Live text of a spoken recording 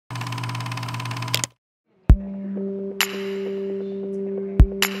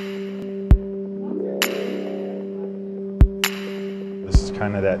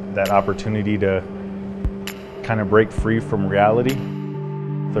kind of that opportunity to kind of break free from reality.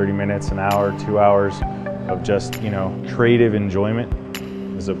 30 minutes, an hour, 2 hours of just, creative enjoyment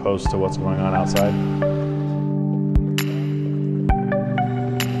as opposed to what's going on outside.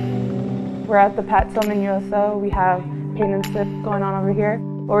 We're at the Pat Tillman USO. We have paint and sip going on over here.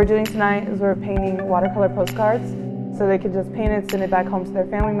 What we're doing tonight is we're painting watercolor postcards so they can just paint it, send it back home to their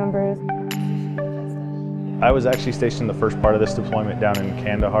family members. I was actually stationed the first part of this deployment down in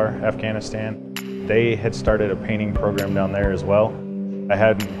Kandahar, Afghanistan. They had started a painting program down there as well. I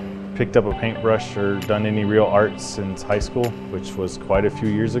hadn't picked up a paintbrush or done any real art since high school, which was quite a few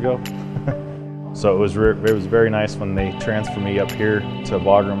years ago. So it was very nice when they transferred me up here to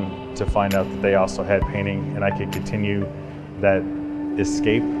Bagram to find out that they also had painting and I could continue that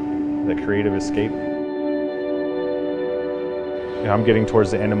escape, that creative escape. I'm getting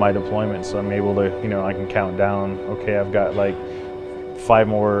towards the end of my deployment, so I'm able to, I can count down, okay, I've got like 5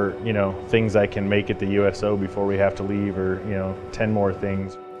 more, things I can make at the USO before we have to leave, or, 10 more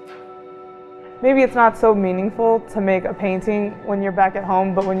things. Maybe it's not so meaningful to make a painting when you're back at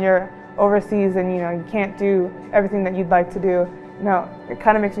home, but when you're overseas and, you can't do everything that you'd like to do, it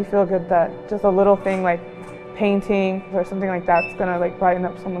kind of makes me feel good that just a little thing like painting or something like that's gonna brighten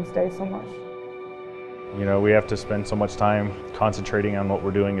up someone's day so much. We have to spend so much time concentrating on what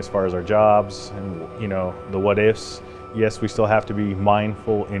we're doing as far as our jobs and, the what ifs. Yes, we still have to be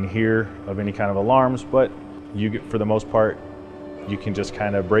mindful in here of any kind of alarms, but for the most part, you can just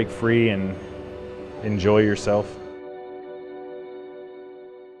kind of break free and enjoy yourself.